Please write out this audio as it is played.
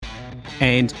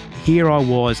And here I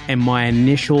was, and my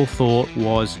initial thought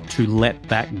was to let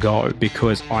that go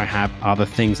because I have other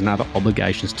things and other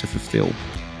obligations to fulfill.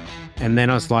 And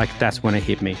then I was like, that's when it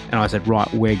hit me. And I said, right,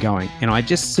 we're going. And I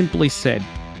just simply said,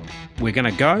 we're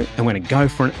going to go, and we're going to go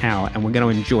for an hour, and we're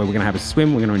going to enjoy. We're going to have a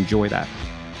swim. We're going to enjoy that.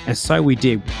 And so we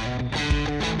did.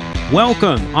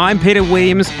 Welcome, I'm Peter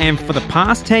Williams, and for the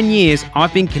past 10 years,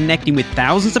 I've been connecting with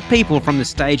thousands of people from the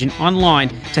stage and online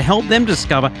to help them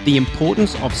discover the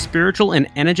importance of spiritual and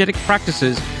energetic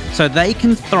practices so they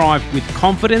can thrive with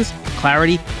confidence,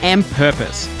 clarity, and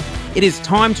purpose. It is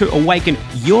time to awaken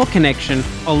your connection,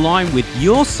 align with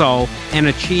your soul, and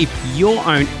achieve your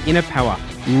own inner power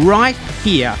right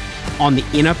here on the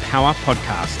Inner Power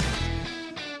Podcast.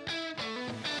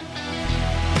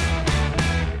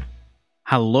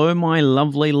 Hello, my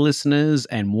lovely listeners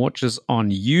and watchers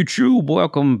on YouTube.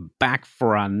 Welcome back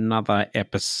for another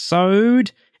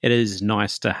episode. It is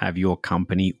nice to have your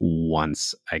company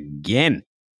once again.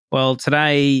 Well,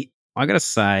 today, I got to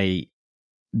say,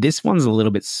 this one's a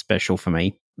little bit special for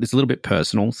me. It's a little bit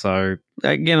personal. So,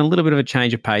 again, a little bit of a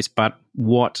change of pace, but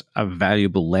what a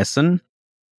valuable lesson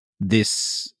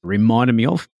this reminded me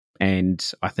of. And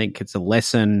I think it's a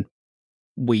lesson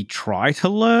we try to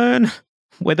learn.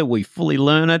 Whether we fully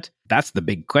learn it, that's the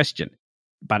big question.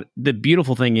 But the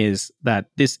beautiful thing is that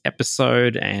this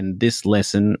episode and this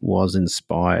lesson was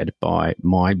inspired by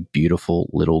my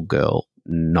beautiful little girl,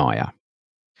 Naya.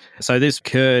 So this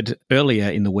occurred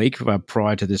earlier in the week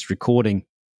prior to this recording,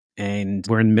 and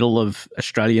we're in the middle of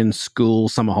Australian school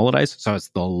summer holidays. So it's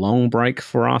the long break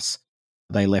for us.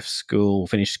 They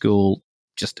finished school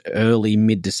just early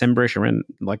mid-December-ish, around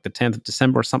like the 10th of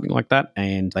December or something like that,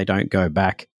 and they don't go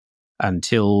back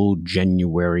until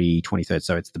January 23rd.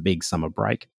 So it's the big summer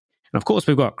break. And of course,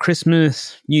 we've got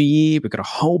Christmas, New Year, we've got a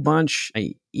whole bunch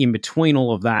in between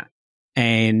all of that.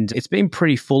 And it's been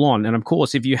pretty full on. And of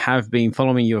course, if you have been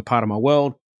following me, you're a part of my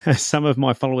world. Some of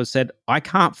my followers said, I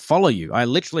can't follow you. I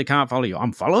literally can't follow you.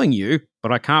 I'm following you,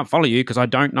 but I can't follow you because I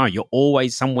don't know. You're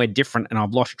always somewhere different and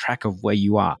I've lost track of where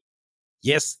you are.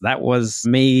 Yes, that was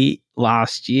me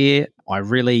last year.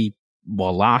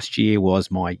 Last year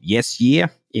was my yes year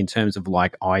in terms of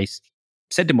like I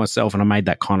said to myself, and I made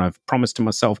that kind of promise to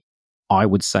myself, I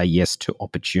would say yes to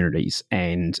opportunities.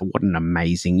 And what an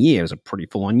amazing year. It was a pretty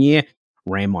full-on year.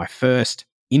 Ran my first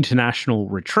international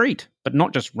retreat, but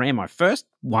not just ran my first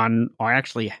one, I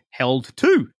actually held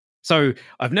two. So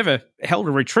I've never held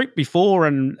a retreat before,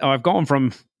 and I've gone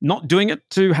from not doing it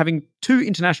to having two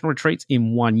international retreats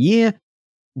in 1 year,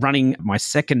 running my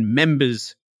second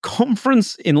members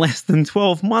conference in less than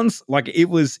 12 months. Like, it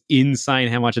was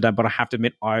insane how much I did, but I have to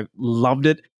admit, I loved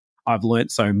it. I've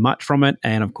learned so much from it.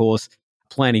 And of course,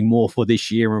 planning more for this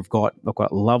year. I've got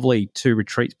lovely 2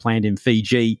 retreats planned in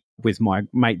Fiji with my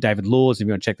mate, David Laws. If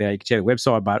you want to check that out, you can check the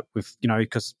website, but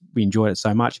because we enjoyed it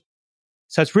so much.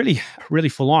 So it's really, really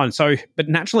full on. So, but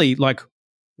naturally, like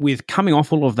with coming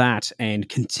off all of that and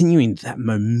continuing that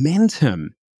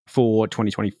momentum for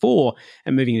 2024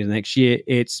 and moving into the next year,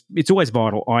 it's always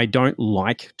vital. I don't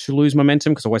like to lose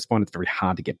momentum because I always find it very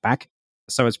hard to get back.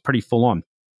 So it's pretty full on.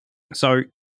 So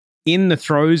in the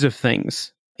throes of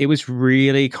things, it was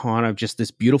really kind of just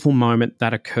this beautiful moment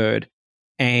that occurred.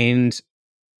 And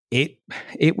it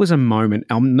was a moment,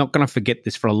 I'm not going to forget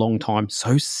this for a long time.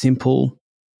 So simple.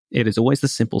 It is always the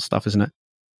simple stuff, isn't it?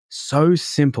 So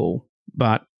simple,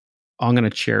 but I'm going to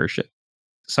cherish it.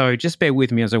 So just bear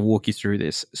with me as I walk you through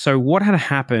this. So what had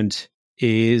happened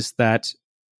is that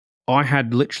I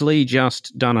had literally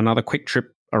just done another quick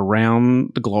trip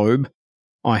around the globe.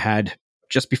 I had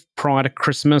just prior to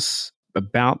Christmas,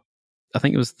 about, I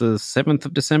think it was the 7th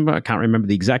of December. I can't remember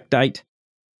the exact date,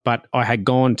 but I had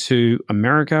gone to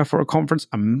America for a conference,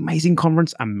 amazing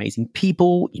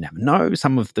people. You never know.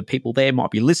 Some of the people there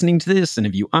might be listening to this. And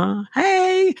if you are,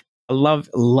 hey, I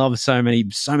love so many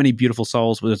beautiful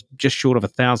souls. We're just short of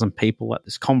 1,000 people at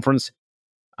this conference.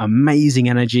 Amazing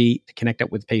energy to connect up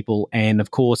with people. And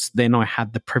of course, then I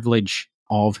had the privilege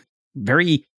of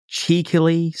very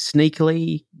cheekily,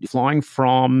 sneakily flying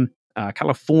from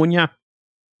California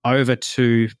over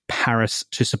to Paris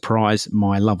to surprise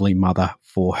my lovely mother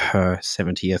for her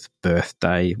 70th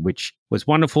birthday, which was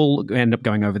wonderful. I ended up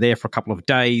going over there for a couple of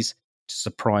days to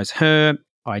surprise her.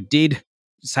 I did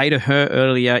say to her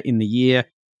earlier in the year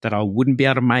that I wouldn't be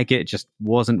able to make it. It just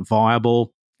wasn't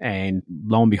viable. And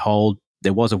lo and behold,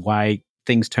 there was a way.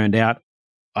 Things turned out.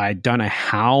 I don't know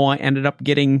how I ended up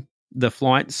getting the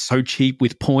flight so cheap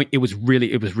with point. It was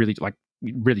really like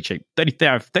really cheap.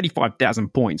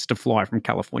 35,000 points to fly from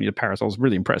California to Paris. I was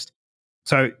really impressed.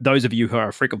 So those of you who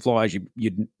are frequent flyers,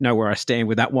 you'd know where I stand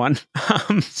with that one.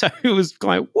 So it was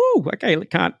like, whoa, okay,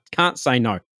 can't say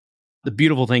no. The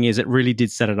beautiful thing is it really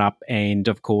did set it up. And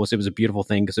of course, it was a beautiful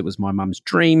thing because it was my mum's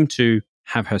dream to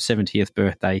have her 70th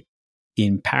birthday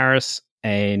in Paris.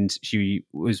 And she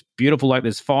was beautiful. Like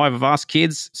there's 5 of us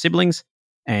kids, siblings.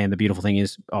 And the beautiful thing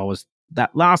is I was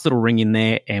that last little ring in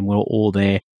there and we're all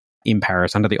there in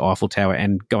Paris under the Eiffel Tower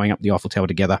and going up the Eiffel Tower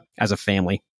together as a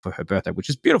family for her birthday, which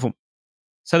is beautiful.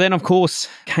 So then, of course,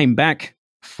 came back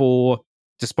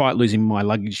despite losing my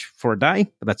luggage for a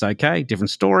day, but that's okay,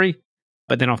 different story.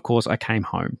 But then, of course, I came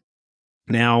home.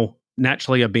 Now,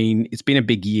 naturally, it's been a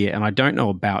big year, and I don't know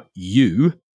about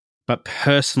you, but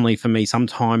personally for me,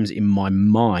 sometimes in my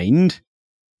mind,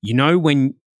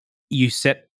 when you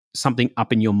set something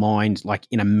up in your mind, like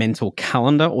in a mental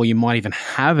calendar, or you might even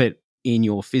have it in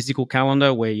your physical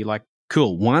calendar where you're like,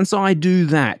 cool, once I do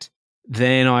that,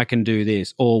 then I can do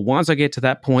this. Or once I get to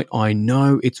that point, I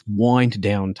know it's wind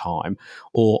down time,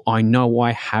 or I know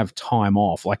I have time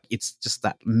off. Like it's just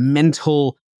that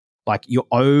mental, like you're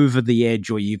over the edge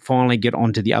or you finally get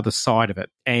onto the other side of it.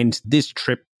 And this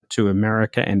trip to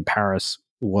America and Paris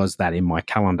was that in my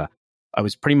calendar. I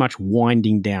was pretty much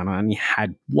winding down. I only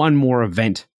had one more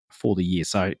event for the year.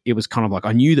 So it was kind of like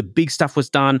I knew the big stuff was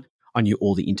done. I knew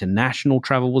all the international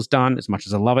travel was done. As much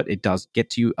as I love it, it does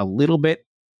get to you a little bit.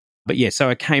 But yeah, so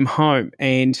I came home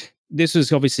and this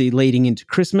was obviously leading into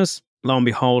Christmas. Lo and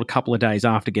behold, a couple of days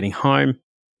after getting home,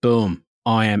 boom,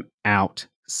 I am out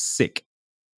sick.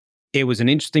 It was an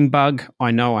interesting bug.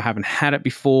 I know I haven't had it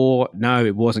before. No,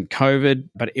 it wasn't COVID,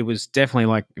 but it was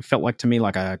definitely it felt like to me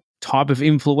like a type of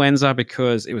influenza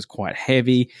because it was quite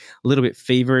heavy, a little bit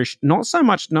feverish. Not so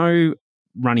much no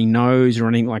runny nose or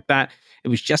anything like that. It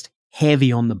was just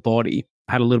heavy on the body.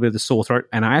 I had a little bit of the sore throat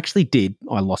and I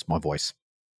lost my voice.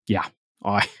 Yeah,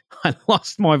 I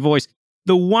lost my voice.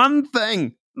 The one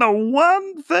thing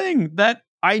that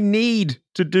I need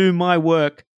to do my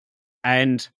work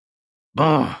and,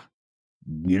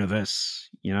 universe,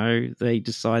 they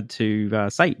decide to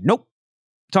say, nope,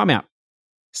 time out.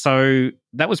 So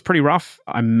that was pretty rough.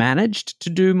 I managed to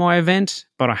do my event,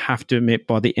 but I have to admit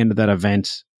by the end of that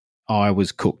event, I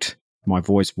was cooked. My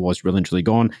voice was relentlessly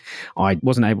gone. I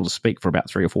wasn't able to speak for about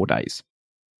 3 or 4 days.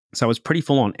 So it was pretty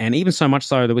full on. And even so much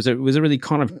so, it was a really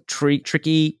kind of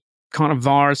tricky kind of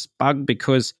virus bug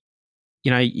because,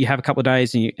 you have a couple of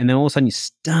days and then all of a sudden you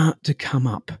start to come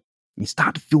up. You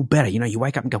start to feel better. You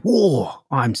wake up and go, whoa,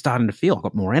 I'm starting to feel, I've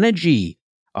got more energy.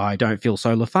 I don't feel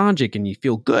so lethargic and you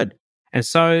feel good. And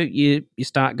so you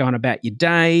start going about your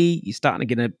day. You're starting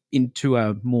to get into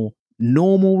a more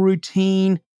normal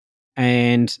routine.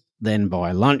 And then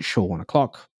by lunch or 1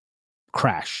 o'clock,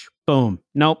 crash, boom.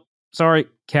 Nope. Sorry,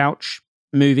 couch,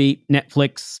 movie,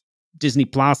 Netflix, Disney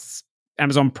Plus,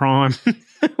 Amazon Prime,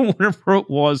 whatever it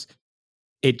was.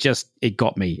 It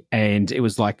got me. And it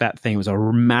was like that thing. It was a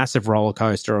massive roller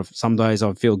coaster of some days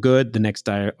I feel good. The next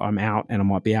day I'm out and I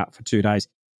might be out for 2 days.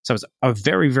 So it's a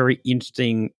very, very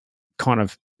interesting kind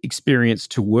of experience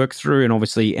to work through and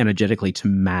obviously energetically to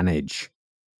manage.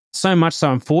 So much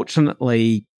so,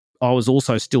 unfortunately, I was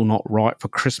also still not right for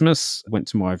Christmas. Went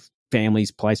to my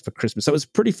family's place for Christmas. So it was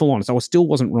pretty full on. So I still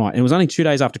wasn't right. And it was only 2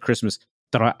 days after Christmas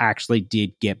that I actually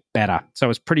did get better. So it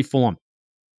was pretty full on.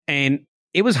 And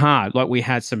it was hard. Like we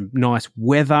had some nice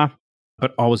weather,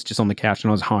 but I was just on the couch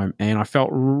and I was home. And I felt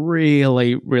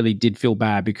really, really did feel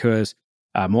bad because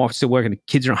my wife's still working. The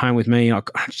kids are at home with me. And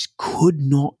I just could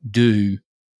not do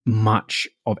much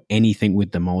of anything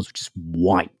with them. I was just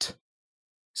wiped.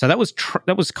 So that was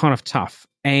kind of tough.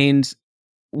 And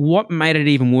what made it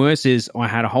even worse is I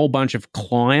had a whole bunch of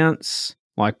clients,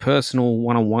 like personal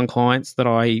one-on-one clients that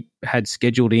I had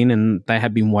scheduled in and they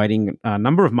had been waiting a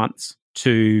number of months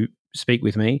to speak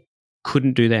with me.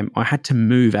 Couldn't do them. I had to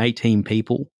move 18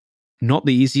 people. Not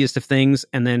the easiest of things.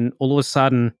 And then all of a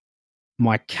sudden,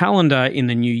 my calendar in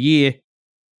the new year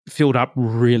filled up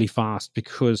really fast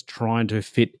because trying to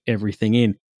fit everything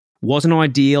in wasn't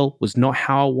ideal, was not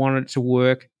how I wanted it to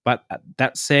work. But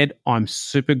that said, I'm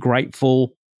super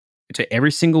grateful to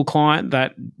every single client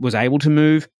that was able to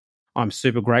move. I'm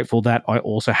super grateful that I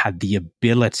also had the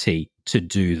ability to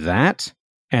do that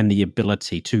and the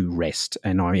ability to rest.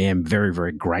 And I am very,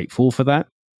 very grateful for that.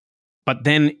 But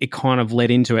then it kind of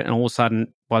led into it. And all of a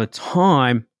sudden, by the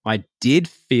time I did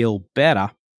feel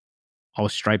better, I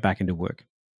was straight back into work.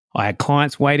 I had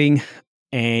clients waiting,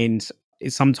 and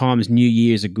sometimes New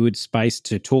Year is a good space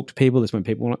to talk to people. That's when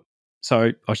people want it.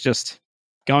 So I was just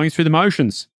going through the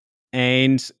motions.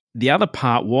 And the other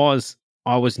part was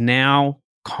I was now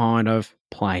kind of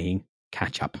playing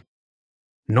catch up.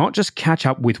 not just catch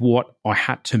up with what I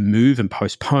had to move and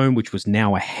postpone, which was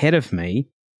now ahead of me,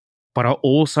 but I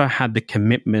also had the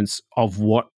commitments of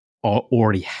what I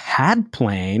already had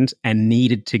planned and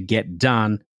needed to get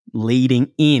done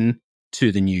leading in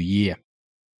to the new year.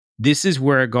 This is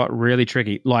where it got really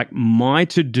tricky. Like, my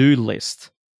to-do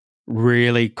list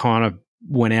really kind of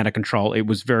went out of control. It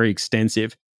was very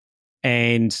extensive.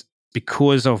 And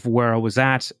because of where I was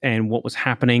at and what was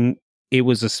happening, it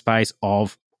was a space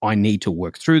of, I need to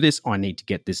work through this, I need to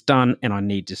get this done, and I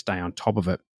need to stay on top of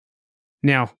it.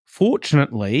 Now,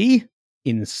 fortunately,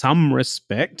 in some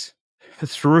respect,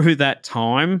 through that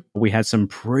time, we had some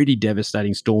pretty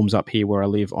devastating storms up here where I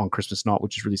live on Christmas night,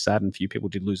 which is really sad, and a few people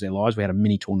did lose their lives. We had a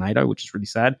mini tornado, which is really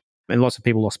sad, and lots of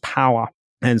people lost power,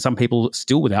 and some people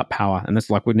still without power, and that's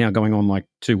like we're now going on like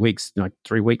 2 weeks, like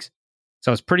 3 weeks.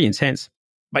 So it's pretty intense.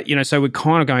 But, so we're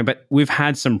kind of going, but we've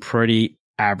had some pretty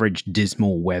average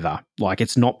dismal weather. Like,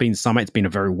 it's not been summer, it's been a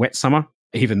very wet summer,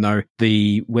 even though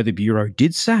the Weather Bureau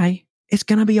did say it's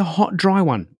going to be a hot, dry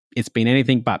one. It's been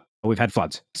anything but. We've had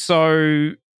floods.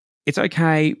 So it's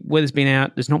okay. Weather's been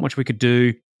out. There's not much we could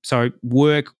do. So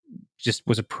work just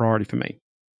was a priority for me.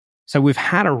 So we've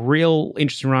had a real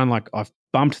interesting run. Like, I've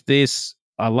bumped this.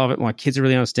 I love it. My kids are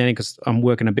really understanding because I'm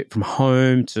working a bit from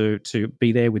home to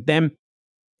be there with them.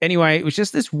 Anyway, it was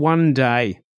just this one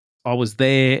day I was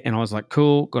there and I was like,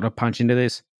 cool, got to punch into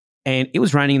this. And it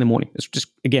was raining in the morning. It's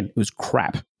just, again, it was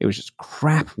crap. It was just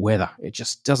crap weather. It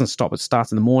just doesn't stop. It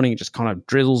starts in the morning. It just kind of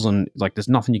drizzles and like there's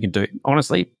nothing you can do.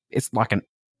 Honestly, it's like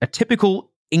a typical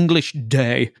English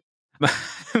day.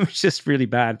 It was just really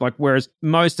bad. Like, whereas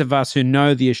most of us who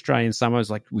know the Australian summer is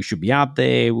like, we should be out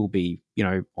there. We'll be,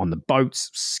 on the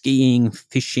boats, skiing,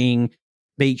 fishing,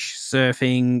 beach,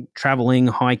 surfing, traveling,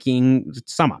 hiking,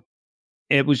 summer.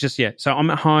 It was just, So I'm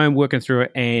at home working through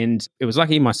it, and it was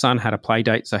lucky my son had a play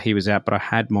date, so he was out, but I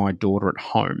had my daughter at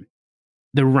home.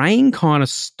 The rain kind of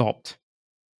stopped.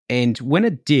 And when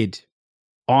it did,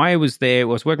 I was there, I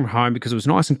was working from home because it was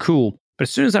nice and cool. But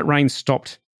as soon as that rain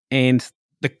stopped and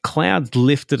the clouds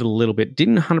lifted a little bit,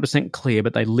 didn't 100% clear,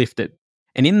 but they lifted.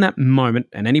 And in that moment,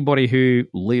 and anybody who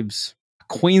lives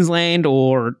Queensland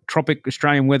or tropic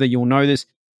Australian weather, you'll know this,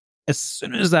 as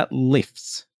soon as that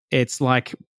lifts, it's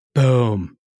like,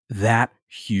 boom, that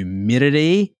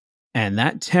humidity and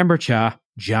that temperature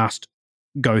just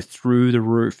go through the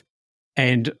roof.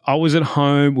 And I was at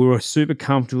home, we were super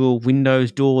comfortable,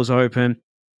 windows, doors open.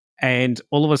 And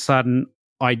all of a sudden,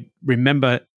 I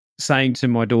remember saying to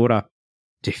my daughter,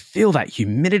 do you feel that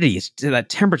humidity? That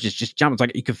temperature's just jumped. It's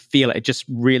like you could feel it. It just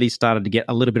really started to get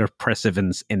a little bit oppressive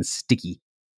and sticky.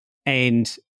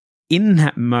 And in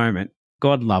that moment,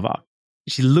 God love her,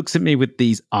 she looks at me with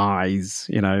these eyes,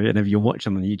 and if you're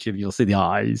watching on YouTube, you'll see the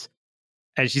eyes.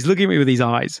 And she's looking at me with these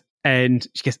eyes. And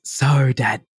she goes, so,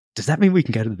 Dad, does that mean we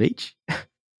can go to the beach?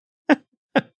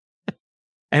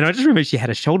 And I just remember she had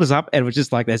her shoulders up and it was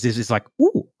just like, there's this like,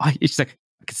 ooh, she's like,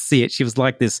 I could see it. She was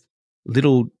like this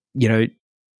little,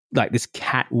 like this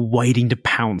cat waiting to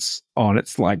pounce on.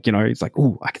 It's like, it's like,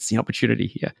 ooh, I can see an opportunity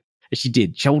here. And she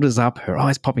did, shoulders up, her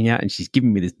eyes popping out, and she's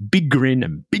giving me this big grin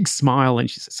and big smile.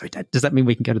 And she says, so, Dad, does that mean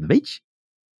we can go to the beach?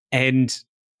 And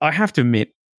I have to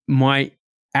admit, my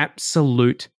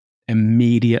absolute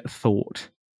immediate thought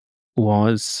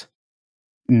was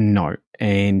no.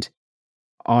 And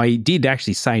I did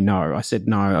actually say no. I said,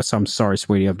 no, I'm sorry,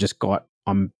 sweetie.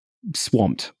 I'm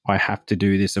swamped. I have to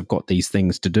do this. I've got these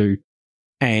things to do.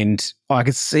 And I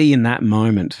could see in that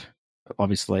moment,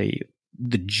 obviously,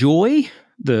 the joy,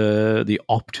 the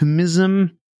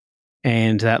optimism,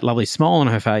 and that lovely smile on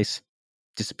her face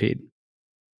disappeared.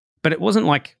 But it wasn't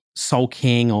like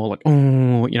sulking or like,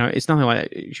 oh, it's nothing like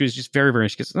that. She was just very, very,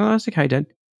 she goes, oh, that's okay, Dad.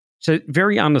 So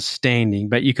very understanding,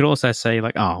 but you could also say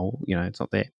like, oh, it's not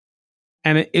there.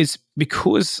 And it is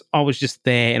because I was just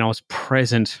there and I was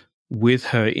present with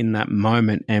her in that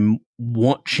moment and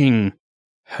watching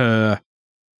her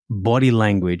body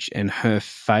language and her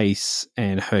face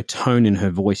and her tone in her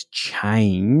voice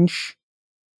change.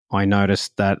 I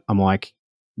noticed that I'm like,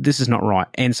 this is not right.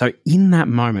 And so in that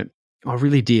moment, I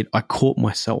really did. I caught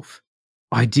myself.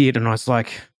 I did. And I was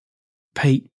like,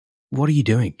 Pete, what are you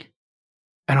doing?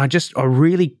 And I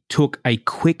really took a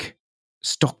quick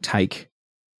stock take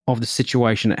of the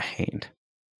situation at hand.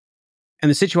 And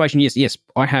the situation, yes,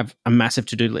 I have a massive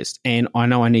to-do list and I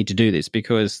know I need to do this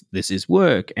because this is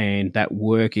work and that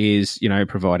work is,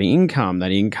 providing income.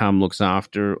 That income looks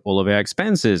after all of our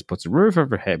expenses, puts a roof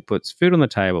over our head, puts food on the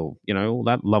table, all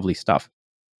that lovely stuff.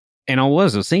 And I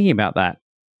was thinking about that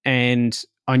and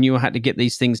I knew I had to get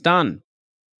these things done.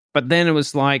 But then it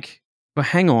was like, but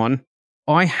hang on,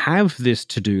 I have this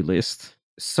to-do list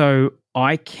so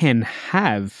I can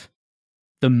have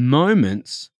the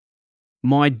moments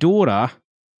my daughter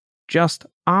just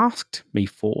asked me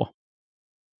for.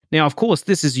 Now, of course,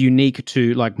 this is unique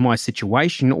to like my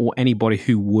situation or anybody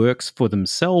who works for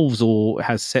themselves or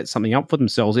has set something up for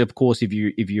themselves. Of course, if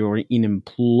you're in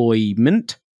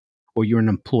employment or you're an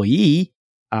employee,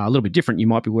 a little bit different. You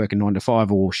might be working 9 to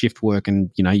 5 or shift work,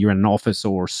 and you're in an office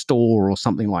or a store or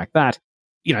something like that.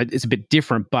 It's a bit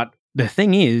different. But the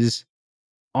thing is,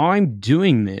 I'm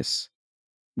doing this,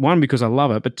 one, because I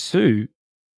love it, but two,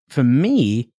 for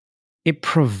me, it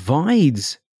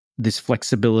provides this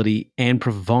flexibility and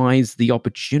provides the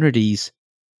opportunities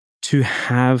to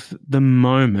have the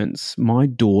moments my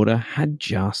daughter had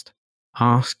just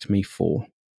asked me for.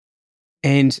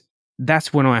 And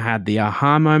that's when I had the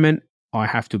aha moment. I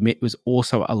have to admit, it was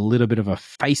also a little bit of a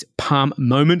face palm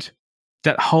moment.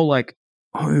 That whole like,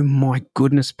 oh my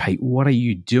goodness, Pete, what are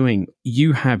you doing?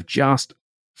 You have just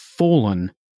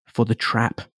fallen for the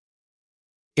trap.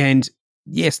 And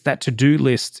yes, that to-do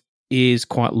list is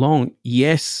quite long.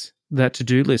 Yes, that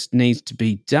to-do list needs to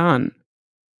be done.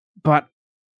 But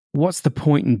what's the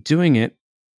point in doing it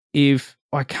if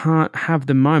I can't have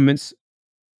the moments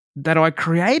that I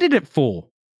created it for?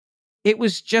 It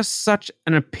was just such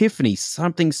an epiphany,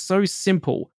 something so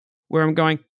simple where I'm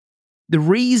going, the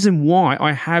reason why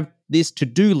I have this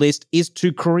to-do list is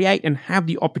to create and have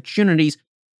the opportunities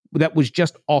that was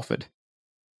just offered.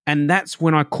 And that's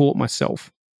when I caught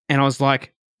myself. And I was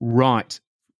like, right,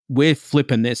 we're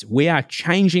flipping this. We are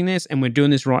changing this and we're doing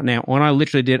this right now. And I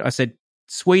literally did. I said,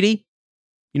 sweetie,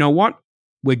 you know what?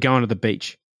 We're going to the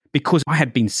beach. Because I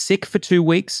had been sick for 2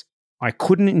 weeks. I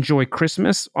couldn't enjoy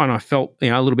Christmas. And I felt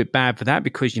a little bit bad for that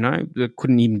because, I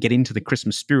couldn't even get into the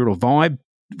Christmas spirit or vibe.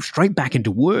 Straight back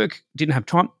into work. Didn't have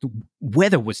time. The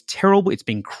weather was terrible. It's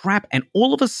been crap. And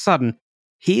all of a sudden,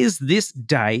 here's this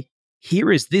day.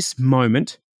 Here is this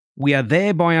moment. We are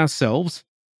there by ourselves.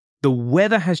 The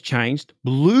weather has changed.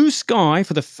 Blue sky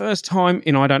for the first time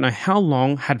in I don't know how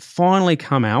long had finally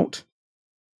come out.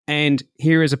 And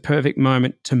here is a perfect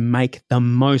moment to make the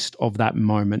most of that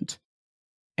moment.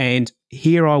 And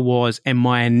here I was, and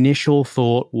my initial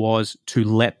thought was to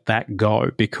let that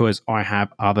go because I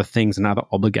have other things and other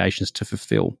obligations to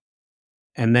fulfill.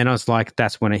 And then I was like,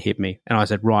 that's when it hit me. And I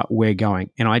said, right, we're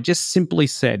going. And I just simply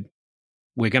said,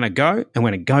 we're going to go and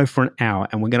we're going to go for an hour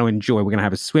and we're going to enjoy. We're going to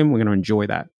have a swim. We're going to enjoy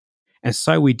that. And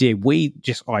so we did.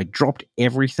 I dropped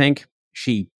everything.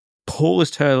 She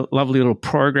paused her lovely little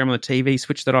program on the TV,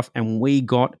 switched it off, and we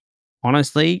got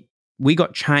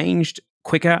changed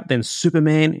quicker than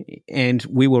Superman, and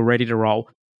we were ready to roll.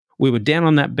 We were down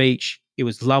on that beach. It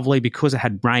was lovely because it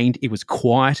had rained. It was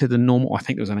quieter than normal. I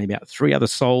think there was only about 3 other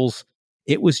souls.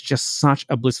 It was just such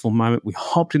a blissful moment. We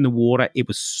hopped in the water. It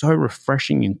was so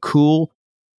refreshing and cool.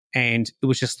 And it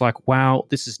was just like, wow,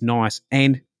 this is nice.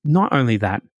 And not only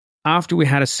that, after we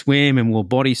had a swim and we were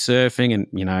body surfing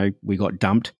and, we got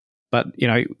dumped, but,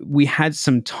 we had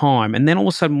some time. And then all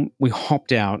of a sudden we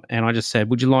hopped out and I just said,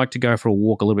 would you like to go for a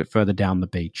walk a little bit further down the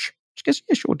beach? She goes,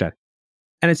 yeah, sure, Dad.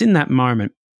 And it's in that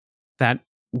moment that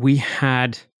we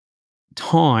had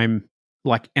time,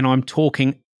 and I'm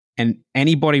talking, and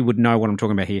anybody would know what I'm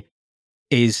talking about here,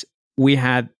 is we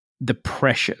had the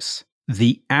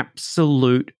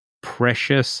absolute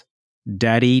precious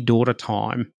daddy-daughter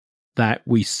time that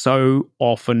we so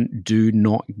often do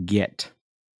not get.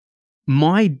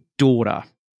 My daughter,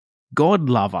 God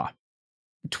love her,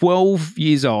 12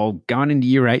 years old, going into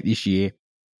year 8 this year,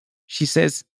 she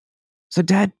says, so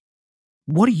Dad,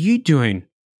 what are you doing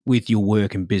with your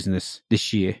work and business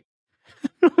this year?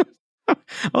 I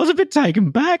was a bit taken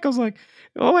back. I was like,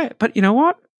 oh, wait. But you know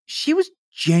what? She was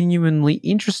genuinely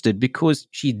interested because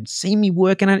she'd seen me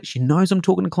working at it. She knows I'm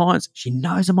talking to clients. She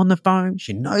knows I'm on the phone.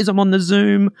 She knows I'm on the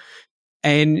Zoom.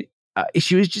 And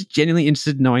she was just genuinely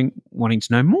interested in wanting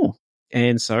to know more.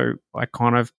 And so I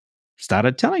kind of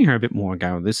started telling her a bit more. I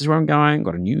go, this is where I'm going.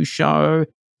 Got a new show,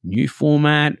 new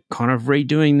format, kind of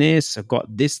redoing this. I've got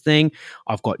this thing.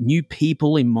 I've got new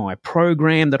people in my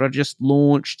program that I just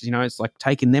launched. It's like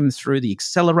taking them through the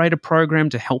accelerator program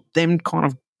to help them kind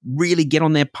of really get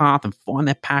on their path and find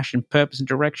their passion, purpose, and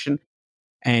direction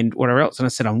and whatever else. And I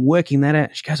said, I'm working that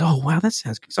out. She goes, oh, wow, that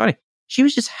sounds exciting. She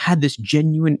was just had this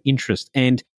genuine interest.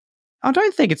 And I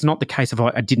don't think it's not the case of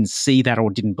I didn't see that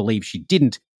or didn't believe she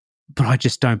didn't, but I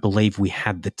just don't believe we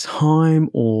had the time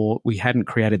or we hadn't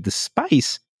created the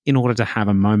space in order to have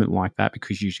a moment like that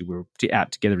because usually we're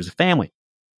out together as a family.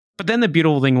 But then the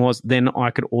beautiful thing was then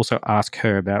I could also ask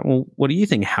her about, well, what do you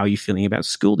think? How are you feeling about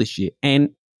school this year?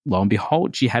 And lo and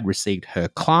behold, she had received her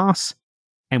class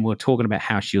and we were talking about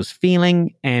how she was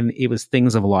feeling. And it was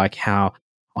things of like how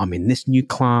I'm in this new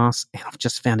class and I've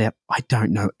just found out I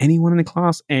don't know anyone in the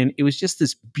class. And it was just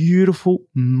this beautiful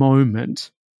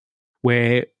moment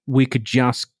where we could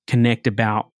just connect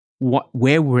about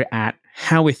where we're at,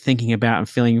 how we're thinking about and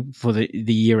feeling for the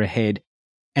year ahead.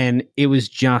 And it was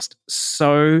just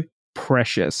so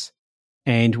precious.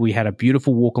 And we had a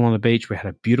beautiful walk along the beach. We had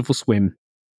a beautiful swim.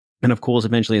 And of course,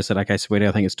 eventually I said, okay, sweetie,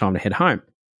 I think it's time to head home.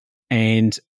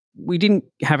 And we didn't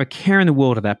have a care in the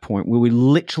world at that point. We were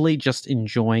literally just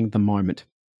enjoying the moment.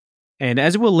 And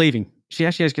as we were leaving, she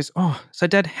actually goes, oh, so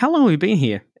Dad, how long have we been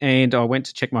here? And I went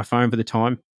to check my phone for the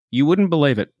time. You wouldn't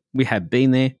believe it. We had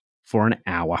been there for an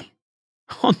hour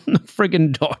on the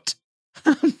friggin' dot.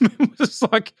 It was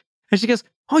like, and she goes,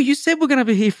 oh, you said we're going to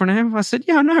be here for an hour. I said,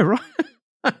 yeah, I know,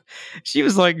 right? She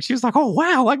was like, oh,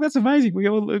 wow, like that's amazing. We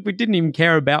didn't even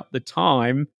care about the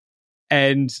time.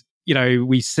 And, you know,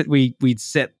 we'd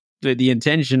set the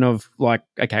intention of like,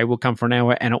 okay, we'll come for an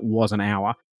hour, and it was an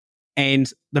hour.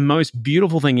 And the most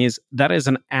beautiful thing is that is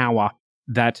an hour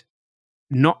that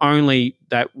not only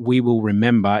that we will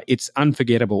remember, it's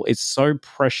unforgettable. It's so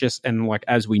precious. And like,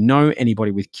 as we know,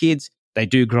 anybody with kids, they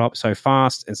do grow up so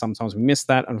fast, and sometimes we miss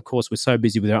that. And of course, we're so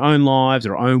busy with our own lives,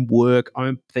 our own work,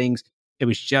 own things. It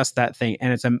was just that thing.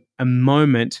 And it's a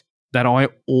moment that I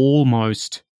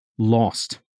almost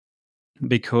lost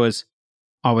because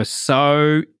I was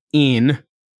so in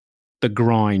the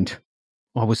grind.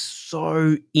 I was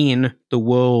so in the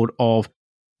world of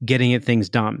getting things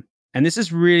done. And this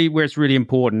is really where it's really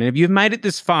important. And if you've made it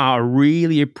this far, I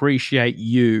really appreciate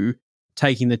you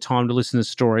taking the time to listen to the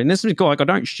story. And this is like, I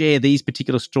don't share these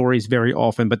particular stories very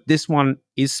often, but this one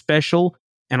is special,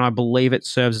 and I believe it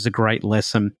serves as a great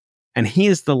lesson. And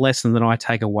here's the lesson that I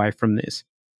take away from this.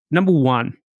 Number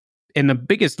one, and the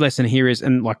biggest lesson here is,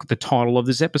 and like the title of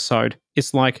this episode,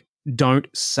 it's like, don't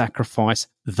sacrifice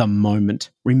the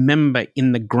moment. Remember,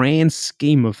 in the grand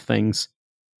scheme of things,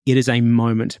 it is a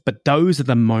moment, but those are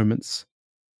the moments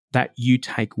that you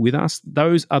take with us.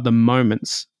 Those are the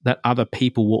moments that other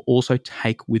people will also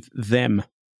take with them.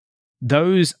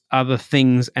 Those are the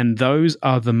things, and those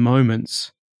are the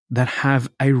moments that have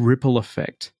a ripple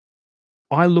effect.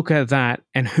 I look at that,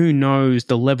 and who knows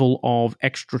the level of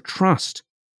extra trust,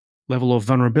 level of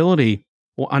vulnerability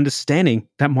or understanding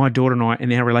that my daughter and I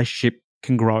and our relationship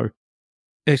can grow.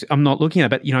 I'm not looking at it,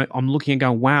 but, you know, I'm looking and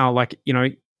going, wow, like, you know,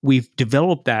 we've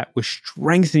developed that. We're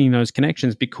strengthening those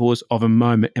connections because of a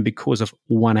moment and because of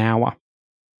 1 hour.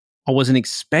 I wasn't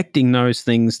expecting those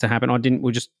things to happen.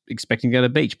 We're just expecting to go to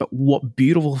the beach. But what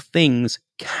beautiful things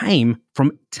came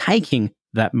from taking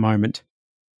that moment.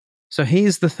 So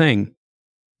here's the thing.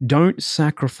 Don't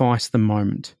sacrifice the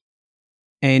moment.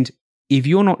 And if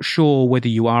you're not sure whether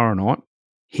you are or not,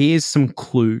 here's some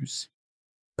clues.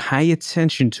 Pay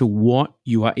attention to what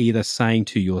you are either saying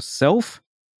to yourself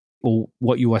or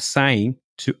what you are saying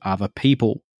to other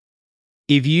people.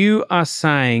 If you are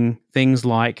saying things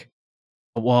like,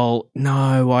 well,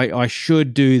 no, I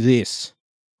should do this,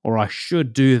 or I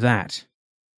should do that,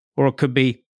 or it could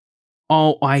be,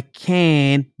 oh, I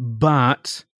can,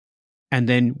 but, and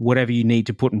then whatever you need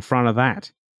to put in front of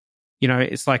that. You know,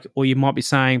 it's like, or you might be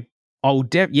saying, oh,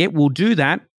 yeah, we'll do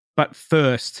that, but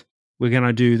first we're going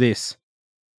to do this.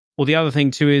 Or the other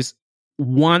thing too is,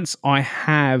 once I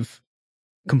have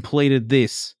completed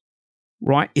this,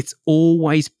 right? It's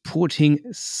always putting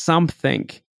something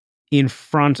in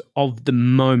front of the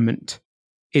moment.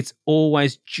 It's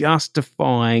always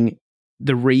justifying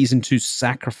the reason to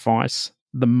sacrifice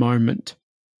the moment.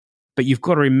 But you've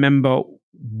got to remember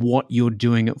what you're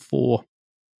doing it for.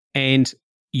 And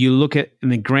you look at, in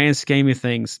the grand scheme of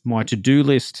things, my to-do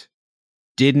list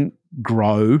didn't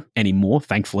grow anymore,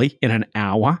 thankfully, in an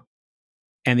hour.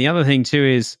 And the other thing too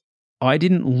is, I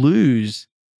didn't lose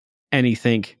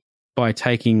anything by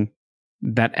taking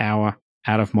that hour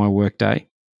out of my workday.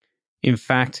 In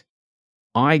fact,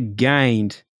 I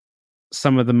gained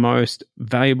some of the most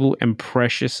valuable and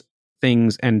precious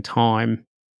things and time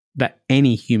that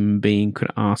any human being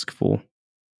could ask for.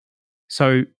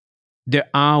 So there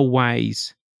are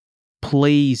ways.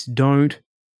 Please don't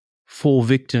fall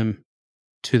victim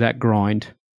to that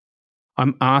grind.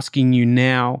 I'm asking you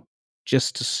now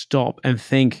just to stop and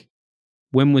think,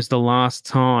 when was the last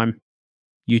time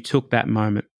you took that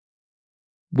moment?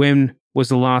 When was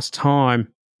the last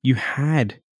time you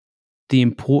had the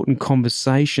important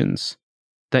conversations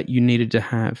that you needed to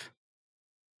have?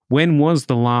 When was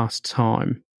the last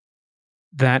time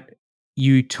that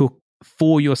you took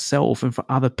for yourself and for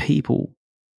other people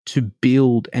to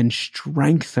build and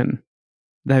strengthen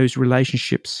those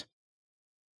relationships?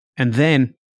 And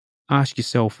then ask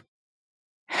yourself,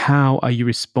 how are you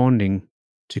responding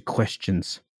to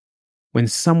questions? When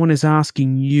someone is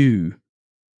asking you,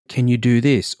 can you do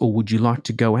this? Or would you like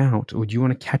to go out? Or do you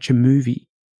want to catch a movie?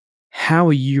 How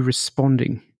are you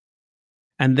responding?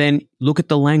 And then look at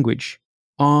the language.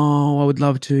 Oh, I would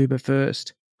love to, but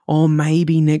first. Oh,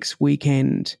 maybe next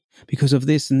weekend because of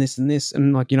this and this and this.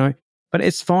 And but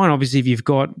it's fine, obviously, if you've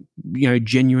got,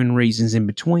 genuine reasons in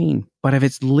between. But if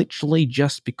it's literally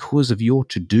just because of your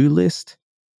to-do list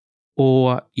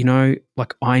or,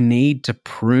 I need to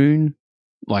prune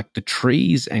the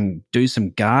trees and do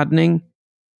some gardening,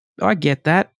 I get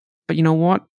that. But you know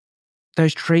what?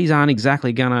 Those trees aren't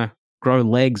exactly going to grow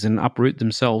legs and uproot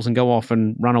themselves and go off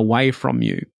and run away from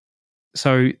you.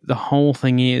 So the whole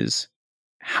thing is,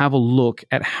 have a look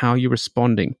at how you're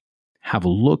responding. Have a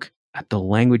look at the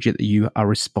language that you are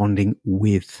responding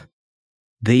with.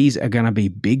 These are going to be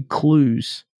big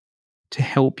clues to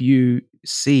help you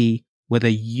see whether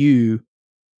you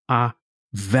are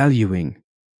valuing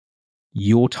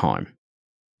your time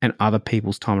and other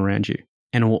people's time around you.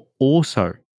 And it will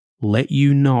also let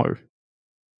you know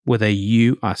whether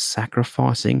you are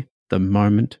sacrificing the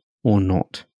moment or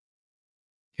not.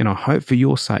 And I hope for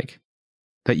your sake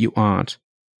that you aren't.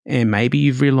 And maybe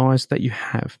you've realized that you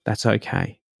have. That's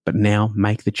okay. But now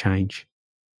make the change.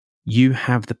 You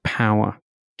have the power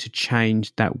to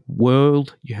change that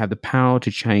world. You have the power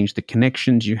to change the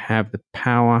connections. You have the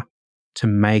power to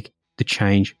make the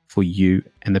change for you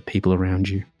and the people around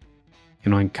you.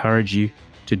 And I encourage you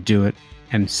to do it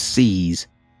and seize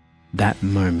that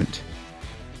moment.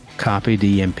 Carpe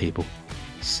diem, people.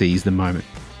 Seize the moment.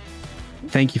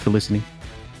 Thank you for listening.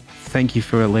 Thank you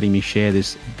for letting me share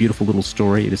this beautiful little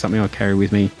story. It is something I carry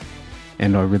with me,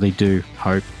 and I really do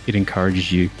hope it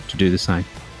encourages you to do the same.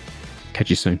 Catch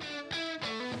you soon.